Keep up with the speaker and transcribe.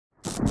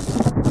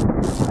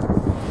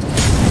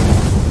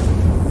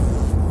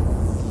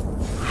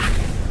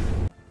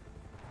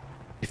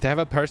If they have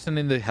a person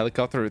in the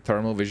helicopter with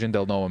thermal vision,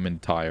 they'll know I'm in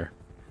tire.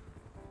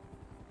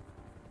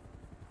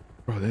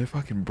 Bro, they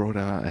fucking brought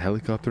a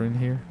helicopter in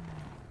here.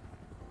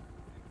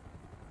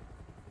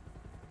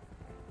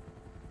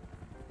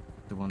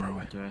 The one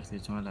directly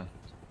to my left.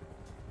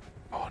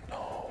 Oh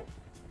no.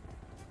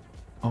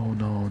 Oh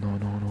no, no,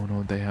 no, no,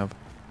 no. They have...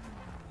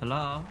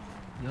 Hello?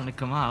 You wanna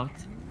come out?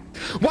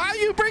 Why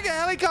you bring a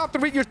helicopter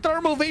with your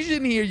thermal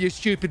vision here, you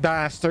stupid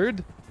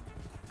bastard?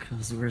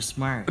 Because we're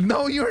smart.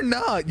 No, you're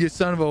not, you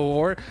son of a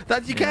whore.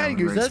 That you can't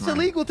use. That's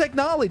illegal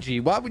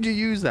technology. Why would you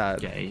use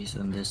that? Yeah,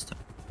 using this time.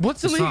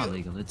 What's illegal? It's illegal? not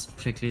illegal. It's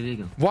perfectly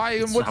legal. Why?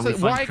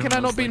 Why can I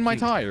not be in my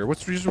tire?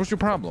 What's your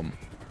problem?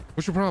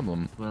 What's your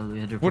problem? Well, we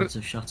had reports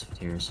of shots with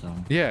here, so...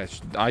 Yeah,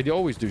 I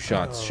always do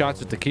shots.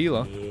 Shots of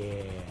tequila.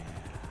 Yeah.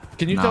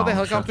 Can you tell the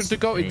helicopter to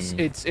go?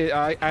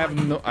 I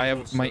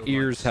have my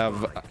ears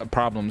have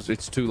problems.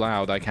 It's too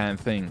loud. I can't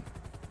think.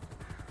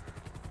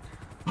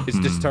 It's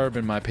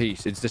disturbing my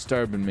peace. It's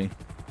disturbing me.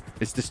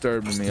 It's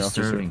disturbing me,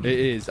 officer. It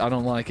is. I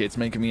don't like it. It's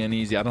making me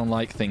uneasy. I don't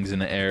like things in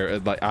the air.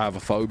 Like, I have a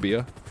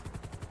phobia.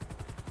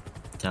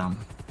 Damn.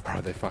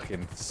 Bro, they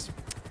fucking...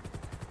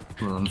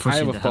 Well, I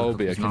have a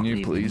phobia. Can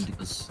you please?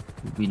 Because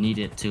we need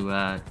it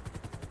to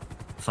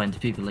find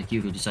people like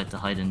you who decide to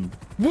hide in...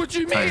 What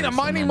do you mean? I'm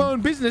minding my own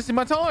business in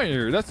my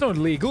tire. That's not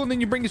illegal. And then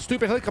you bring a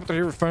stupid helicopter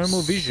here with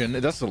thermal vision.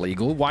 That's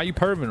illegal. Why are you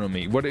perving on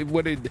me?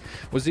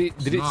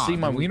 Did it see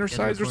my wiener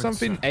size or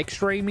something?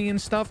 X-ray me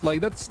and stuff?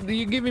 Like,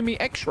 you're giving me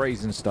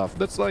X-rays and stuff.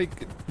 That's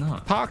like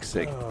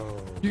toxic.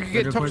 You can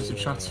get reports of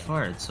shots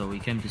fired, so we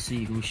came to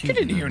see who shooting.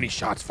 You didn't hear any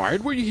shots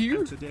fired. Were you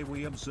here? Today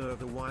we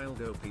observed a wild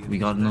Opie. We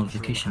got a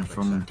notification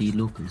from the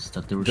locals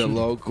that they were shooting.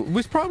 The local. It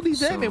was probably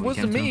them. It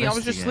wasn't me. I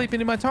was just sleeping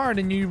in my tire,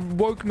 and you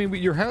woke me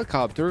with your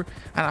helicopter,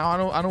 and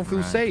I don't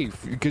feel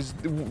safe because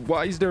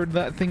why is there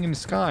that thing in the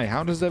sky?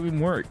 How does that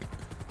even work?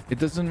 It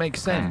doesn't make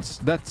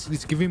sense.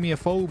 It's giving me a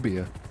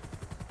phobia.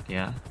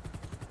 Yeah.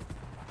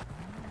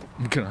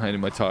 I'm gonna hide in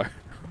my tire.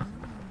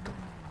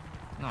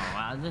 No,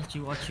 I'll let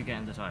you watch you get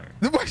in the tire.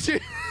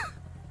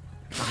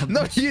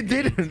 No, you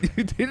didn't.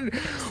 You didn't.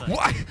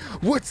 Why?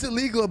 What's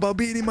illegal about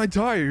being in my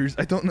tires?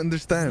 I don't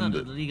understand. It's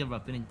not illegal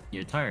about being in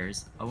your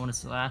tires. I wanted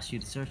to ask you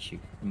to search you,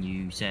 and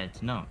you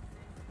said no.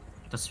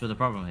 That's where the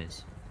problem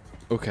is.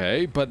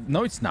 Okay, but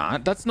no, it's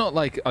not. That's not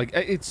like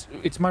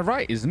it's my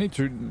right, isn't it?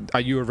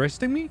 Are you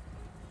arresting me?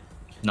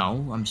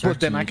 No, I'm searching. But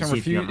then I can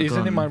refuse.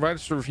 Isn't it my right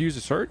to refuse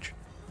a search?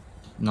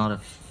 Not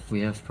if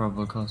we have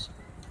probable cause.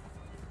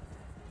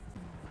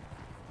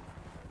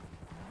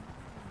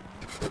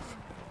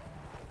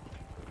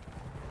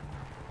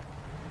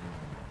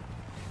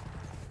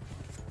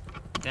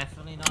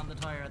 Definitely not on the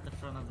tire at the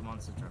front of the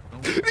monster truck.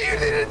 You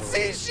didn't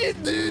see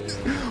shit, dude.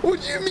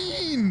 What do you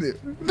mean?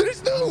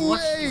 There's no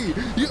way.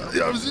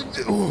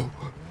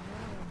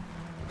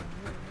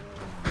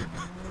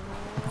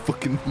 I'm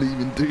fucking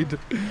leaving, dude.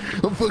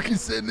 I'm fucking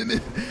sending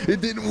it. It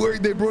didn't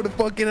work. They brought a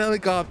fucking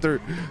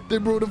helicopter. They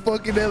brought a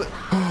fucking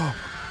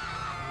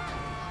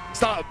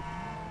Stop.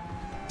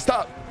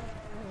 Stop.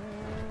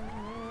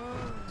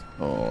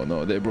 Oh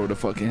no, they brought a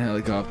fucking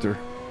helicopter.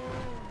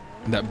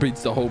 That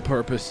beats the whole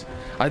purpose.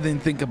 I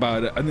didn't think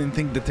about it. I didn't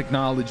think the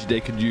technology they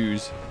could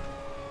use.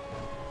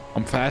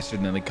 I'm faster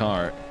than the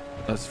car.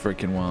 That's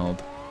freaking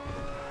wild.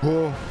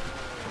 Oh.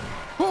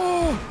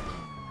 Oh.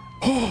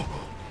 Oh.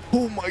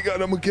 Oh my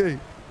god, I'm okay.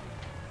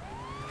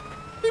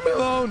 Leave me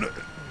alone.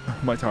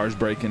 My tire's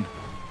breaking.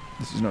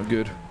 This is not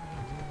good.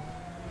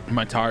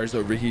 My tire's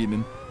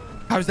overheating.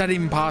 How's that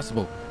even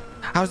possible?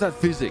 How's that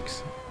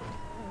physics?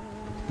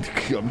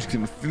 I'm just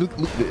gonna look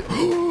at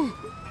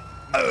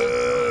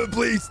it.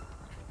 Please.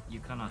 You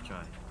cannot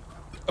try.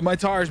 My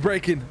tire's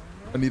breaking.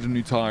 I need a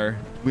new tire.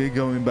 We're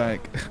going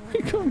back.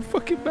 We're going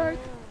fucking back.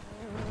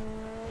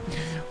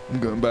 I'm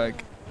going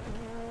back.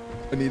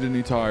 I need a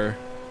new tire.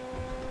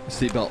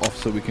 Seatbelt off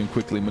so we can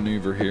quickly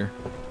maneuver here.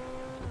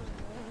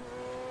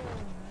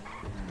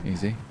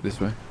 Easy.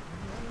 This way.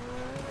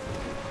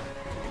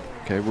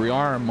 Okay, we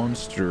are a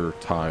monster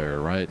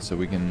tire, right? So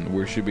we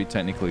should be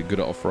technically good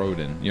at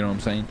off-roading. You know what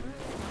I'm saying?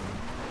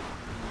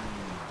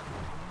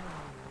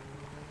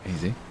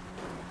 Easy.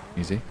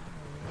 Easy.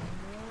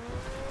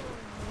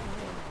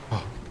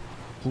 Oh,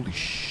 holy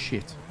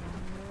shit.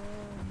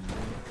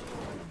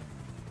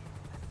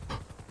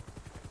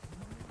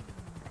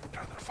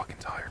 Another fucking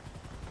tire.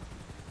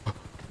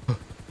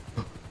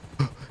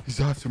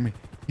 He's after me.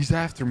 He's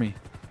after me.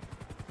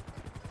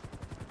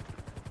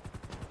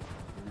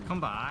 Come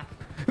back.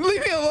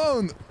 Leave me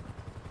alone.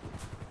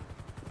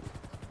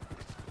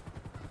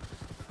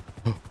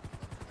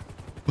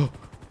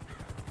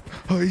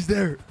 Oh, he's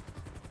there.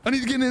 I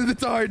need to get into the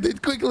tire,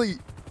 dude, quickly.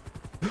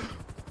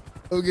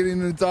 Oh, get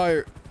into the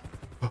tire.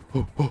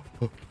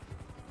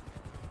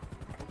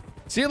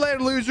 See you later,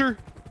 loser.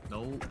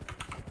 No.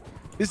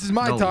 This is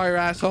my tire,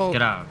 asshole.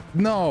 Get out.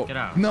 No. Get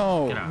out.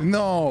 No. Get out.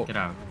 No. Get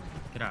out.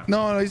 Get out.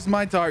 No, this is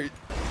my tire.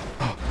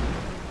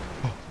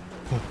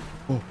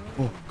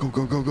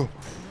 Go.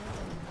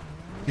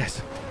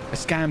 Yes. I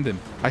scammed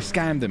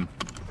him.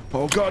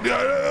 Oh,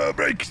 God.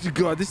 Brakes.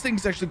 God, this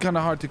thing's actually kind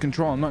of hard to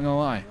control. I'm not going to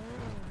lie.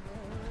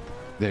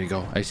 There you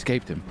go. I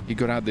escaped him. He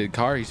got out of the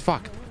car. He's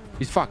fucked.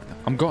 He's fucked.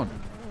 I'm gone.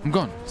 I'm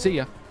gone. See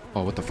ya.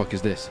 Oh, what the fuck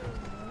is this?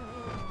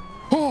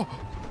 Oh,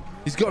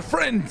 he's got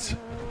friends.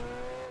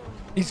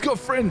 He's got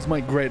friends. My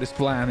greatest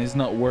plan is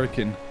not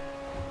working.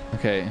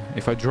 Okay,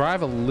 if I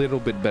drive a little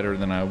bit better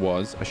than I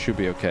was, I should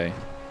be okay.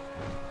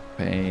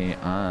 Pay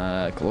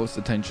close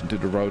attention to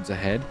the roads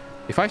ahead.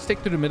 If I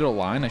stick to the middle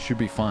line, I should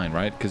be fine,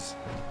 right? Because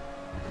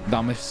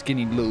I'm a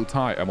skinny little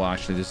tire. Well,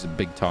 actually, this is a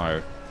big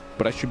tire.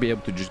 But I should be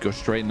able to just go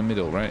straight in the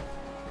middle, right?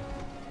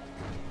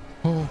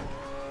 Oh.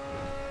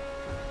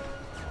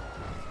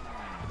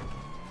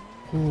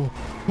 Oh.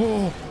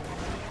 Oh.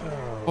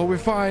 Oh, we're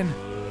fine.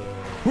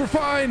 We're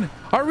fine.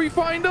 Are we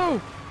fine,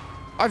 though?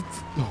 I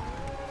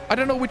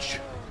don't know which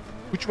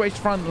way's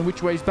front and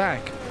which way's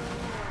back.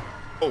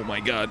 Oh,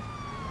 my God.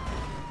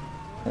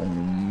 Oh,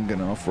 I'm going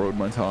to off-road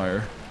my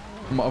tire.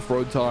 I'm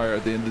off-road tire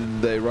at the end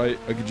of the day, right?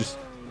 I could just...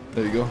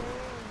 There you go.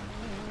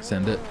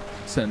 Send it.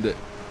 Send it.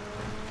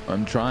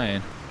 I'm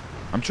trying.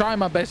 I'm trying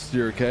my best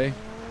here, okay?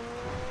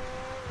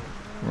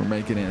 We're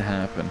making it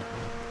happen.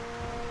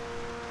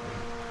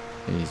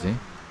 Easy.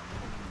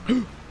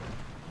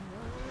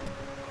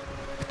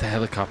 The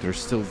helicopter is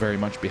still very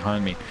much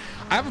behind me.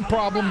 I have a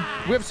problem.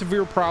 We have a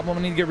severe problem.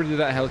 I need to get rid of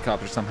that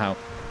helicopter somehow.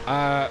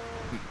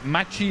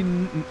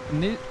 Machinism?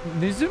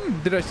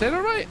 Did I say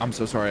that right? I'm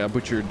so sorry. I'm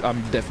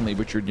definitely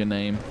butchered your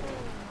name.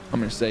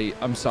 I'm gonna say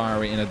I'm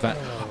sorry in advance.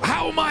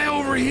 How am I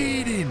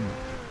overheating?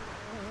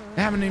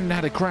 I haven't even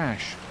had a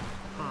crash.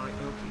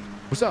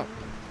 What's up?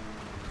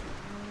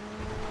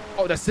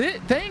 Oh, that's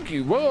it? Thank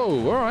you.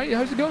 Whoa. All right.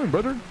 How's it going,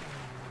 brother?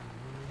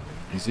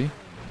 Easy.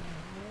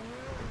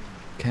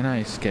 Can I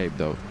escape,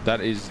 though?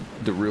 That is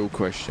the real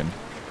question.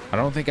 I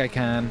don't think I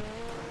can.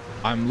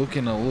 I'm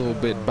looking a little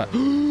bit back.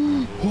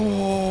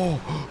 Oh,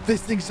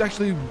 this thing's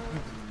actually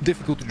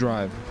difficult to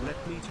drive.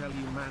 Let me tell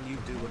you, man, you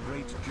do a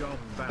great job.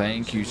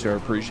 Thank you, sir.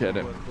 Appreciate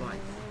it.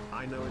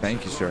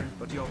 Thank you, sir.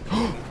 But you're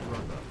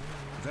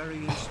very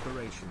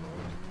inspirational.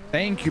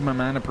 Thank you, my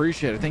man.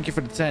 Appreciate it. Thank you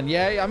for the 10.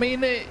 Yeah, I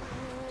mean, it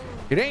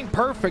ain't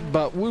perfect,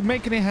 but we're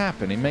making it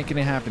happen. I'm making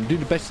it happen. Do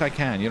the best I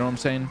can. You know what I'm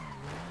saying?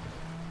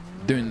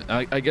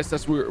 I guess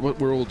that's what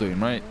we're all doing,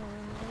 right?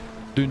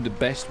 Doing the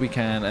best we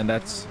can, and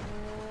that's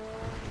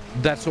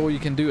all you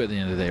can do at the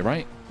end of the day,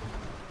 right?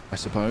 I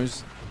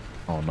suppose.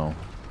 Oh no.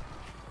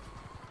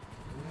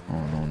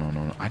 Oh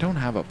no. I don't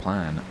have a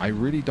plan. I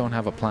really don't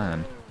have a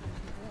plan.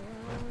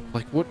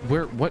 Like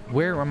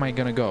where am I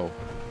gonna go?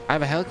 I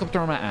have a helicopter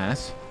on my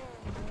ass.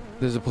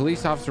 There's a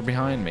police officer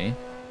behind me.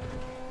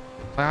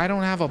 I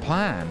don't have a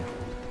plan.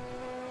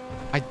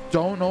 I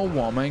don't know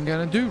what I'm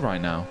gonna do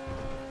right now.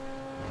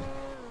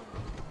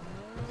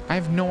 I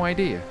have no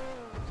idea.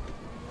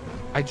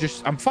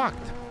 I'm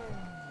fucked.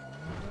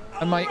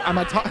 And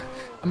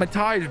my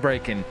tire's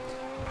breaking.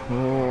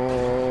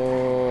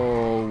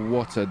 Oh,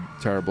 what a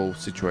terrible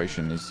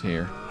situation is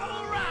here.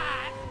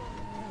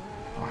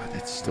 Oh,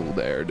 it's still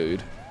there,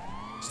 dude.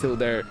 Still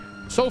there.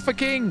 Sofa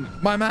King,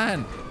 my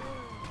man.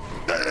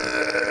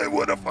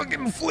 What a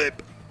fucking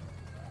flip.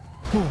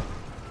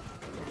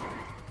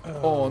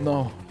 Oh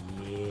no.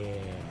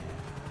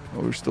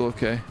 Oh, we're still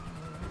okay.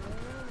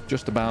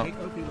 Just about.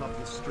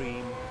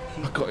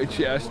 I got a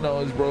chest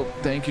nose, bro.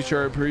 Thank you,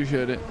 sir. I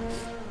appreciate it.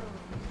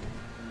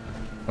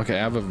 Okay, I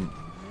have a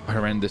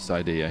horrendous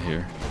idea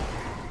here.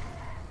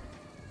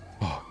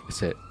 Oh,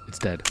 it's it. It's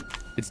dead.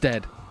 It's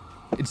dead.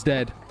 It's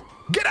dead.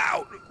 Get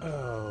out!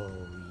 Oh,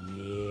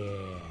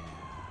 yeah.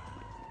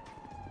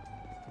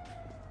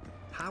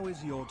 How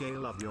is your day?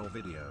 Love your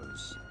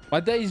videos. My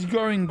day's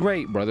going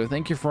great, brother.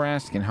 Thank you for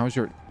asking. How's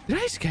your... Did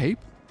I escape?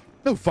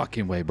 No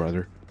fucking way,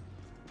 brother.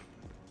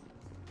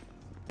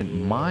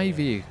 In my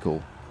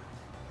vehicle.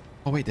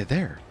 Oh, wait, they're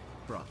there.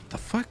 Bruh. The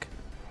fuck?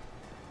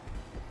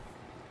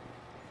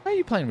 Why are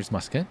you playing with his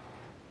musket?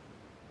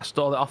 I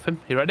stole it off him.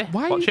 You ready?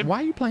 Why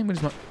are you playing with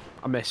his musket?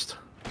 I missed.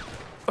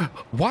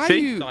 Why See? are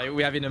you... No,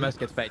 we have in a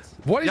musket fight.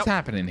 What is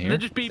happening here? They're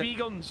just BB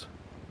guns.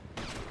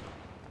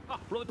 Ah,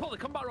 roly-poly,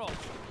 come back, roll.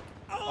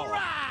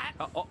 Alright!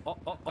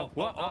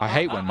 I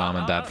hate when mom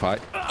and dad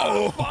fight.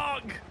 Oh,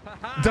 fuck!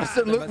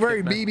 Doesn't look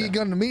very BB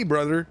gun to me,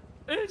 brother.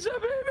 It's a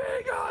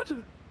BB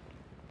gun!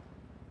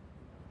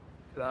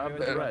 Can I have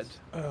the bread?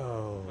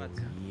 Oh,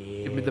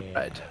 yeah. Give me the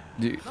bread.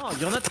 Dude. No,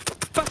 you're not.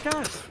 Fuck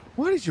off.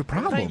 What is your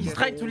problem? He's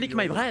trying to lick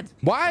my bread.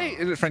 Why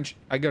is it French?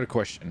 I got a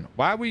question.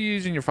 Why were you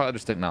using your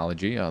father's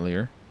technology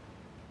earlier?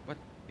 What?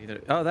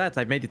 Oh, that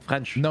I made it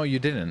French. No, you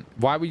didn't.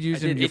 Why were you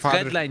using your it's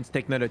father's... Redline's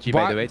technology,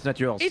 Why... by the way. It's not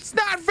yours. It's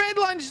not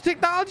Redline's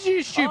technology,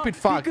 you stupid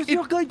fuck. Because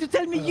you're going to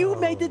tell me you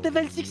made it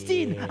level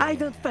 16. Yeah. I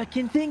don't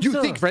fucking think you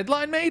so. You think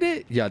Redline made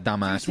it? Yeah,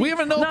 dumbass. We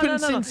haven't opened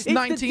since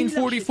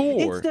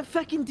 1944. It's the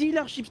fucking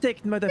dealership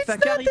tech,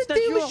 motherfucker. It's not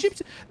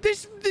the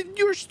dealership.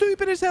 You're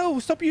stupid as hell.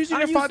 Stop using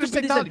your father's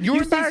technology.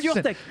 You're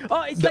embarrassing.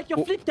 Oh, it's like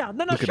your flip car.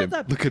 No, shut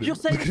up. Look at him. You're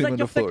saying Look at him on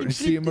the floor.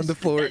 See him on the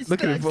floor.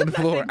 Look at him on the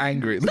floor,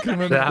 angry. Look at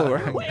him on the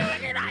floor.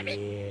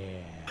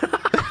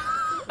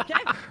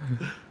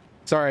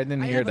 Sorry, I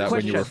didn't hear that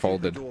when you were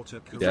folded. It's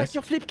like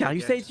your flip car. You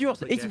say it's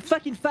yours. It's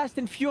fucking Fast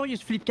and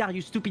Furious flip car,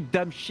 you stupid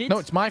dumb shit. No,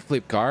 it's my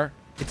flip car.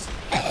 It's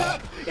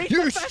It's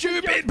you the passenger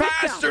stupid seat now.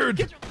 bastard!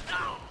 Get your-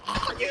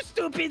 Oh, you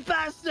stupid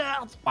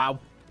bastard! Wow.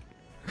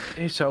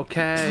 It's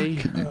okay.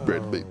 Can you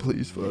bread me,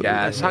 please, Father?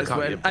 Yes, I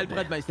got you. I'll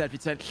bread myself.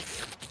 It's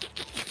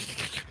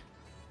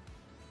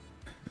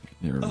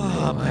You're a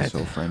Oh, real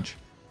asshole, French.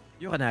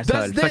 You're an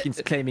asshole. Fucking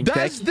claiming tech.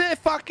 Does the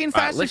fucking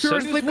Fast and listen.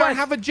 Furious flip What? guy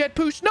have a jet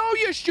boost? No,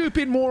 you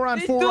stupid moron.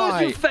 It For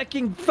does, you right.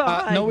 fucking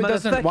fine, No, it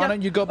doesn't. Why motherfucker.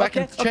 don't you go back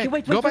and check?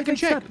 wait, Go back and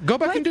check. stop. Go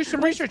back and do Wait, some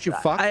wait. research, you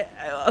fuck. Okay,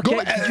 Go,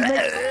 did you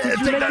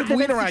take make that the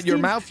wiener level out of your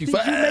 16? mouth, you Did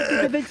fuck. you make the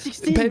level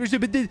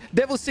 16?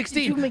 Devil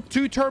 16. make-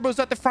 2 turbos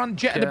at the front,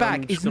 jet at the Okay,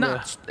 I'm back. just It's gonna-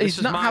 not. this It's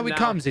is not how mine it now.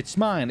 comes. It's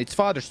mine. It's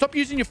father. Stop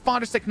using your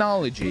father's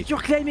technology. You're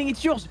claiming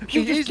it's yours.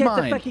 You It just is get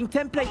mine. the fucking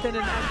template and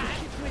then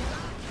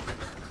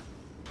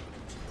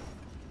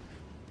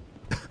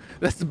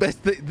That's the best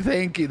thing.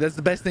 Thank you. That's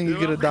the best thing you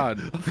could have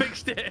done. I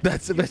fixed it.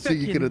 That's the best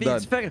thing you could have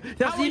done. There's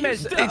How are you emails.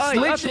 still- It's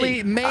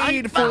literally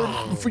made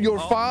for your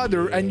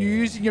father, and you're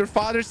using your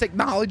father's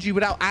technology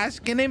without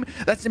asking him.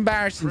 That's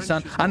embarrassing,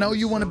 son. I know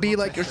you want to be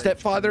like your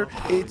stepfather.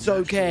 It's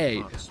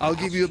okay. I'll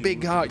give you a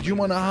big hug. You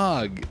want a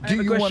hug? Do have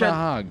a you want a question.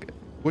 hug?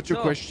 What's your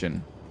No.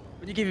 question?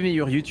 Will you give me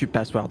your YouTube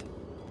password?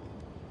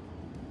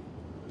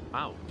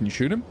 Wow. Can you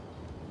shoot him?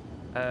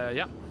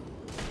 Yeah.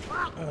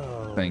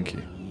 Thank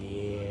you.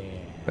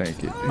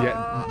 Thank you.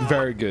 Yeah,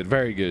 very good.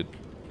 Very good.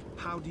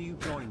 How do you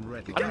join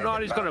Reddit? I don't know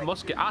how he's got a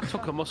musket. I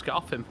took a musket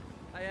off him.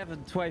 I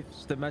haven't twice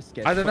the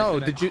musket. I don't know.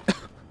 Did you?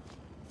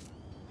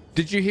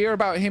 Did you hear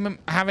about him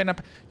having a?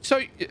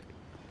 So,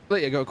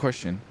 let you go.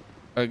 Question.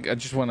 I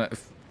just want to.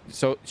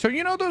 So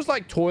you know those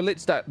like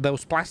toilets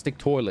those plastic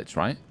toilets,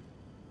 right?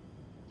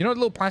 You know the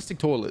little plastic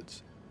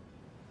toilets.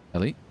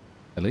 Ellie.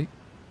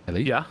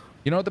 Yeah.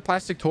 You know the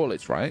plastic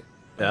toilets, right?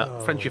 Yeah.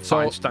 Friendship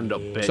fine. Stand up,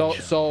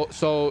 bitch.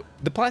 So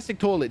the plastic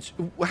toilets.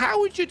 How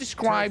would you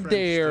describe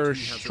their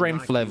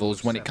strength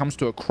levels when it comes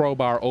to a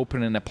crowbar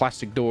opening a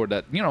plastic door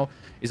that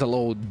is a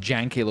little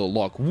janky little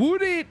lock?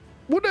 Would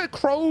a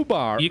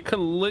crowbar? You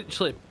can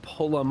literally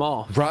pull them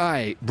off.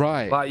 Right.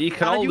 Like you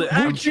can Are hold you it.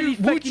 actually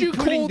would you fucking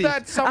call pulling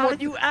that this? somewhat-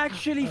 Are you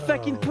actually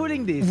fucking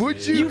pulling this?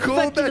 Would you call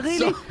fucking that really,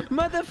 some-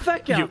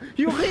 motherfucker?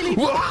 You really?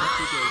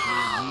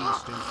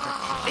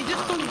 It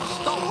just doesn't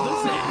stop,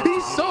 does it?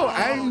 He's so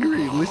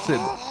angry. Listen,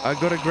 I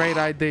got a great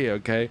idea.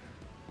 Okay.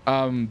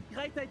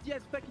 Great idea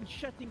is fucking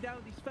shutting down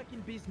this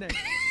fucking business.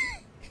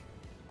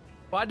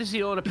 Why does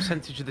he own a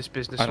percentage of this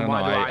business, I and don't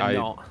why know, do I- I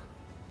not?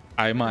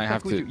 I might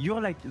have Fuck with to. you.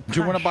 You're like. Do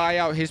you want to buy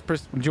out his? Do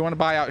you want to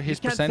buy out his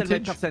You can't sell my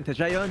percentage? percentage.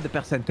 I own the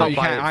percentage. No, I'll you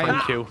buy can't. it,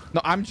 thank you.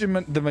 No, I'm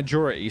the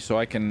majority, so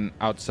I can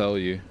outsell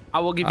you. I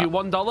will give you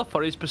 $1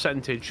 for his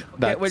percentage.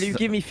 Okay, well, you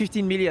give me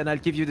 15 million, I'll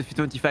give you the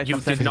 25%. You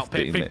did not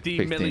pay 15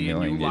 15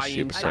 million, you yes,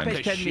 you lying piece sack I of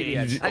paid 10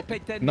 million. shit. I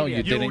paid 10 No, million.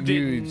 you didn't. did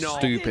You not.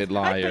 stupid I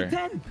liar. paid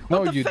 10. No,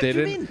 What the you fuck you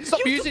didn't. mean? Stop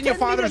You using took your 10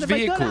 million father's of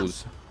my dollars.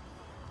 vehicles.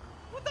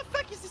 What the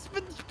fuck is this?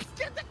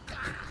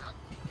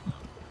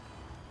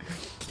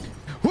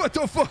 What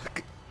the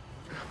fuck?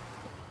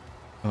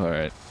 All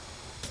right,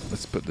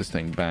 let's put this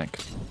thing back.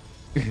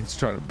 He's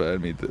trying to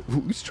burn me.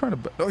 Who's trying to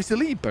burn? Oh, it's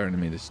Elanip burning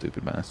me, this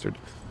stupid bastard.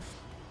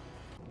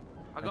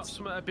 I got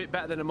something a bit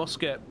better than a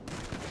musket.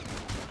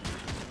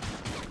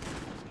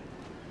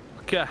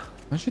 Okay.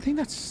 Don't you think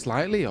that's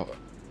slightly over?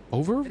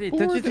 Don't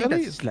you think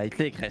that's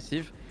slightly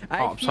aggressive? Oh,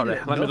 I'm sorry.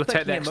 Let me go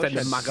take the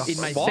extended mag off. In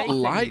my What? face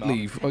Lightly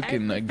anymore. fucking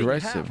Everything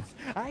aggressive. hurts.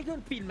 I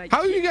don't feel my How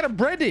are you shit. gonna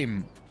bread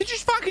him? You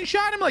just fucking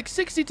shot him like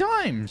 60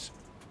 times.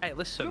 Hey,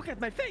 listen. Look at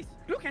my face.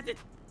 Look at it.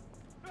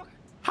 Look.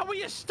 How are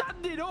you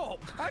standing up?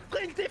 I'm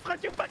playing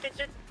different, you fucking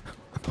shit.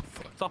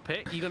 Stop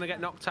it. You're going to get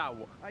knocked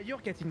out. You're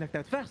getting knocked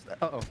out first.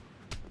 Uh-oh.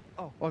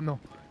 Oh no.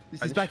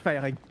 This is French.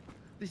 backfiring.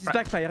 This is Right.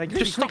 backfiring. Really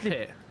Just stop quickly.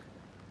 it.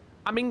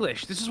 I'm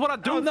English. This is what I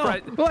do, Oh, no.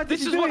 French. What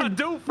This is is he what I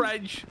doing? do,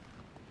 French.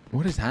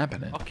 What is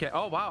happening? Okay.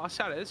 Oh, wow. I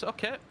see how it is.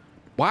 Okay.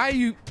 Why are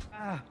you?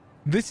 Ah.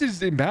 This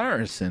is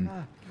embarrassing.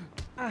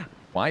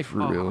 Why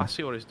for Oh, real? I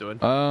see what he's doing.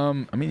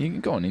 I mean, you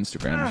can go on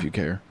Instagram if you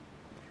care.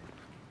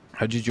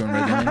 How'd you join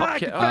Redline?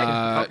 Okay,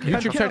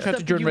 YouTube search how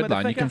to join You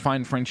Redline. You can motherfucker.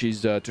 find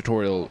Frenchie's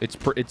tutorial. It's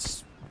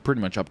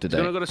pretty much up to He's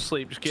going to date, go to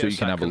sleep. Just give so it you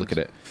can have a look at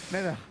it.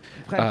 No,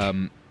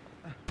 French.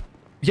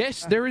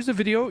 Yes, there is a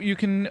video. You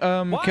can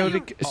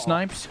chaotic you-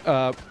 snipes.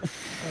 Why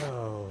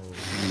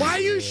are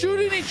you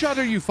shooting each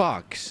other, you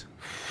fucks?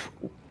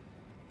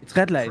 It's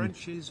Redline.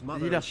 French's mother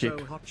is Leadership.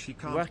 so hot she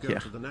can't Work go here.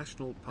 to the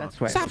national park. That's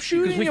why. Stop Because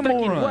shooting, we you fucking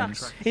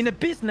morons. work in a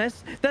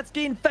business that's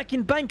in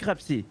fucking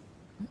bankruptcy.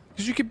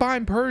 Because you keep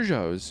buying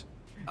Peugeots.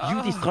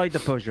 You destroyed the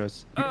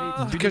Peugeots.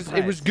 Because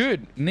it was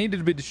good. Needed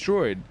to be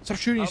destroyed. Stop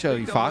shooting each other,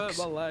 you fucks.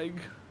 My leg.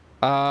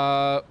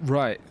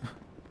 Right.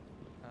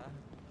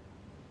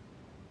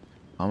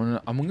 I'm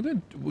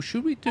gonna.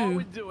 Should we What are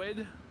we do?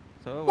 doing?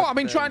 So Well, I've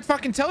been trying to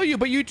fucking tell you,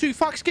 but you two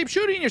fucks keep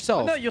shooting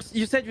yourself. No, you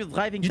said you're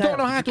driving. You don't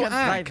know how to can't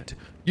drive. act.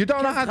 You don't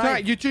know can't how to drive.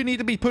 act. You two need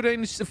to be put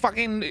in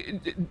fucking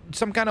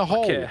some kind of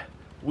hole. Okay.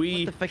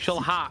 We What the fuck shall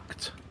is-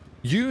 act.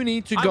 You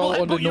need to I go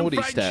will on the headbutt you, naughty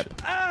French.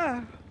 step.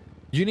 Ah!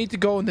 You need to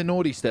go on the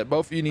naughty step.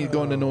 Both of you need to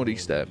go on the naughty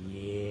step.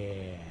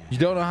 You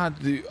don't know how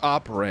to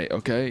operate,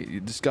 okay? You're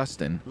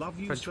disgusting. Love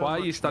you French, so why are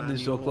you much, standing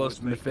man. so You close always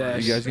to my make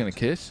face? You guys gonna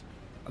kiss?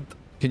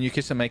 Can you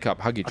kiss and make up?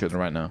 Hug each other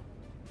right now.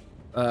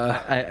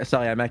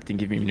 Sorry, I'm acting.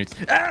 Give me minutes.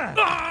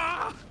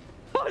 Ah!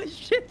 Holy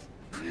shit!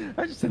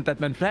 I just sent that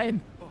man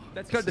flying.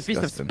 That's called the Feast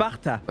of disgusting.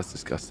 Sparta. That's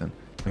disgusting.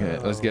 Okay,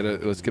 let's get a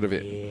Let's get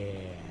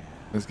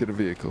a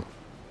vehicle.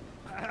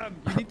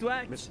 You need to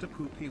act. Mr.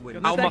 Poopy wins.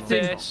 You're not Ow, my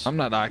acting. face. I'm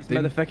not acting.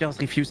 Motherfucker's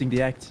refusing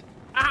the act.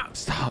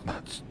 Stop.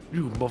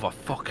 You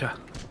motherfucker.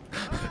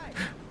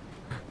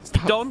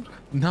 Stop. Done?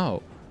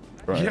 No.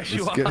 Right. Yes,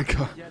 you let's get are. a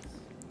car. Yes.